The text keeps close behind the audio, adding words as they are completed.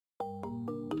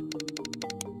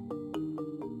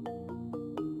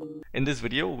In this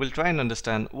video, we'll try and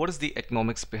understand what is the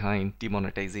economics behind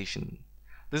demonetization.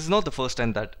 This is not the first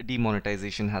time that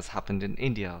demonetization has happened in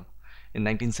India. In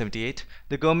 1978,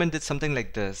 the government did something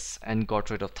like this and got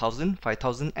rid of 1000,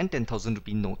 5000 and 10,000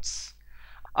 rupee notes.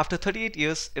 After 38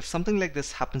 years, if something like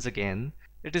this happens again,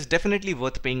 it is definitely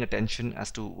worth paying attention as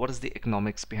to what is the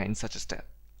economics behind such a step.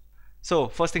 So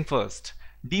first thing first,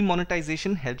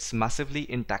 demonetization helps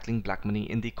massively in tackling black money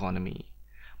in the economy.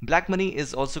 Black money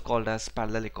is also called as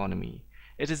parallel economy.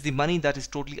 It is the money that is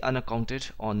totally unaccounted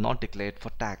or not declared for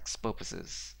tax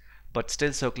purposes, but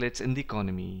still circulates in the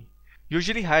economy.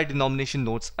 Usually higher denomination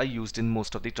notes are used in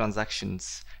most of the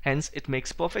transactions, hence it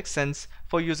makes perfect sense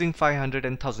for using 500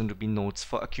 and 1000 rupee notes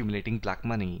for accumulating black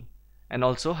money. And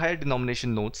also higher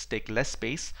denomination notes take less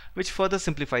space, which further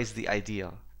simplifies the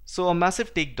idea. So a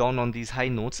massive takedown on these high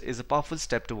notes is a powerful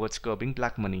step towards curbing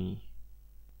black money.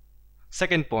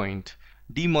 Second point,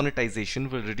 demonetization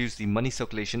will reduce the money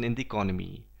circulation in the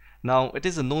economy. Now, it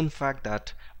is a known fact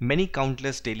that many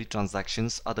countless daily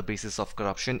transactions are the basis of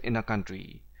corruption in a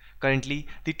country. Currently,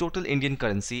 the total Indian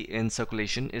currency in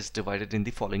circulation is divided in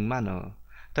the following manner.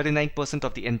 39%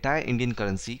 of the entire Indian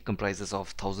currency comprises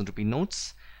of 1000 rupee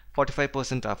notes,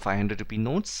 45% are 500 rupee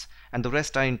notes, and the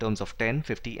rest are in terms of 10,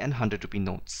 50 and 100 rupee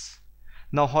notes.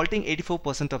 Now, halting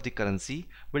 84% of the currency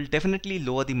will definitely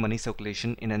lower the money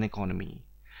circulation in an economy.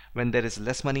 When there is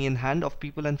less money in hand of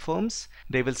people and firms,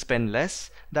 they will spend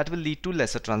less, that will lead to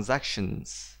lesser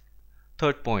transactions.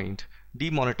 Third point,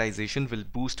 demonetization will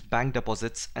boost bank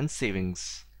deposits and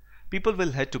savings. People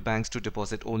will head to banks to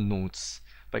deposit old notes.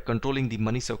 By controlling the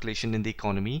money circulation in the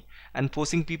economy and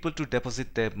forcing people to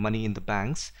deposit their money in the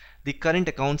banks, the current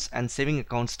accounts and saving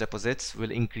accounts deposits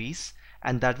will increase,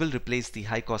 and that will replace the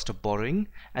high cost of borrowing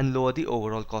and lower the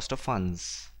overall cost of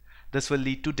funds. This will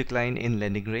lead to decline in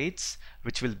lending rates,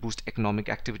 which will boost economic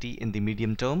activity in the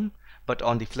medium term. But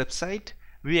on the flip side,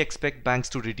 we expect banks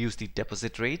to reduce the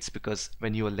deposit rates because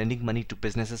when you are lending money to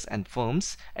businesses and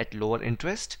firms at lower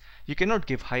interest, you cannot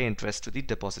give high interest to the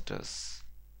depositors.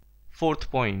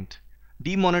 Fourth point,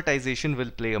 demonetization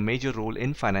will play a major role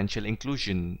in financial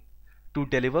inclusion. To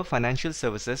deliver financial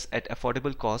services at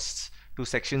affordable costs to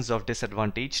sections of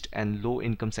disadvantaged and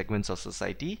low-income segments of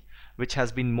society, which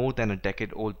has been more than a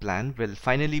decade-old plan, will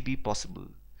finally be possible.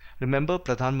 Remember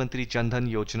Pradhan Mantri Jan Dhan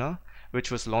Yojana,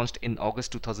 which was launched in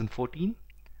August 2014?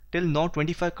 Till now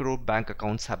 25 crore bank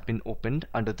accounts have been opened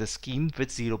under this scheme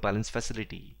with zero balance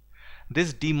facility.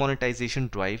 This demonetization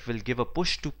drive will give a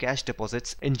push to cash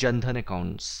deposits in Jan Dhan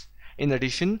accounts. In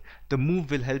addition, the move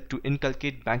will help to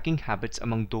inculcate banking habits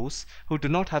among those who do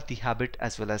not have the habit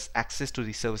as well as access to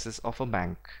the services of a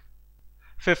bank.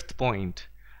 Fifth point,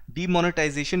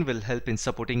 demonetization will help in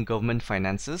supporting government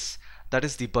finances, that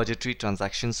is the budgetary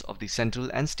transactions of the central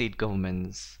and state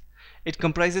governments. It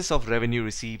comprises of revenue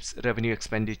receipts, revenue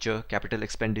expenditure,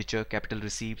 capital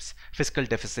receipts, fiscal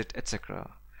deficit, etc.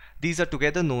 These are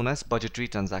together known as budgetary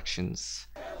transactions.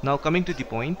 Now coming to the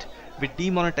point, with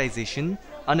demonetization,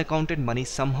 unaccounted money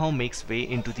somehow makes way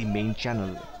into the main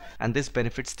channel, and this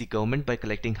benefits the government by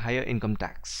collecting higher income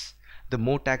tax. The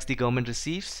more tax the government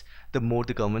receives, the more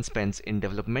the government spends in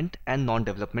development and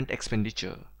non-development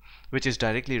expenditure, which is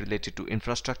directly related to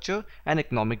infrastructure and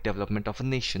economic development of a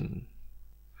nation.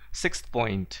 Sixth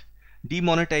point,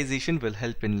 demonetization will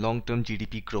help in long-term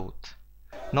GDP growth.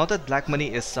 Now that black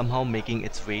money is somehow making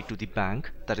its way to the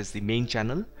bank, that is the main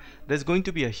channel, there's going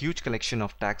to be a huge collection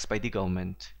of tax by the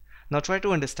government. Now try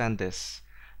to understand this.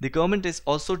 The government is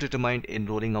also determined in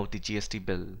rolling out the GST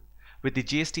bill. With the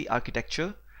GST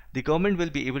architecture, the government will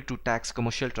be able to tax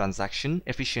commercial transaction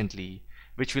efficiently,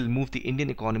 which will move the Indian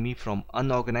economy from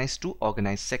unorganized to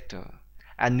organized sector.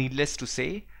 And needless to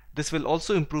say, this will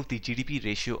also improve the GDP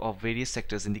ratio of various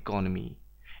sectors in the economy.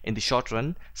 In the short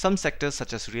run, some sectors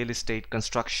such as real estate,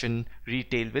 construction,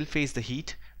 retail will face the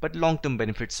heat, but long-term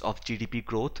benefits of GDP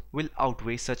growth will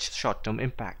outweigh such short-term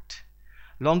impact.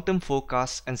 Long-term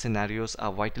forecasts and scenarios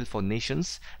are vital for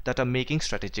nations that are making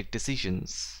strategic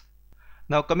decisions.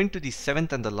 Now coming to the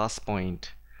seventh and the last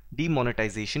point,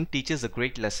 demonetization teaches a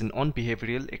great lesson on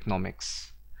behavioral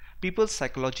economics. People's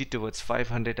psychology towards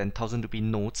 500 and 1000 rupee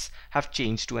notes have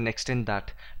changed to an extent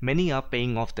that many are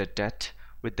paying off their debt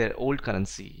with their old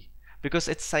currency, because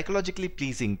it's psychologically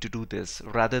pleasing to do this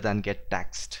rather than get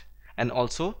taxed. And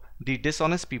also, the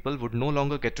dishonest people would no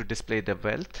longer get to display their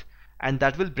wealth, and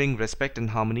that will bring respect and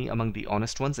harmony among the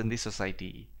honest ones in the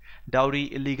society.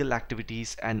 Dowry, illegal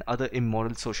activities and other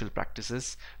immoral social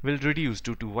practices will reduce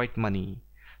due to white money.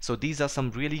 So these are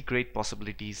some really great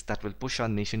possibilities that will push our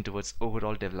nation towards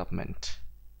overall development.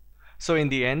 So in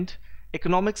the end,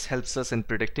 economics helps us in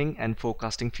predicting and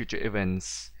forecasting future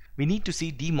events. We need to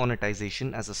see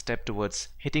demonetization as a step towards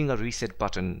hitting a reset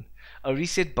button. A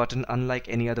reset button unlike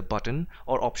any other button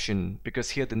or option,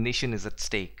 because here the nation is at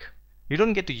stake. You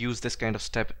don't get to use this kind of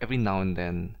step every now and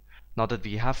then. Now that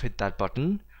we have hit that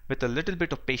button, with a little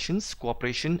bit of patience,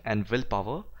 cooperation and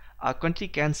willpower, our country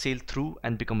can sail through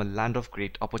and become a land of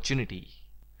great opportunity.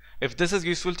 If this is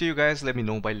useful to you guys, let me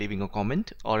know by leaving a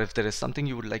comment, or if there is something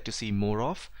you would like to see more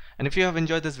of. And if you have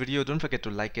enjoyed this video, don't forget to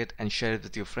like it and share it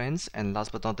with your friends. And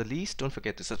last but not the least, don't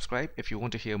forget to subscribe if you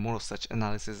want to hear more of such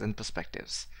analysis and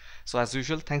perspectives. So as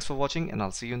usual, thanks for watching, and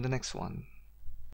I'll see you in the next one.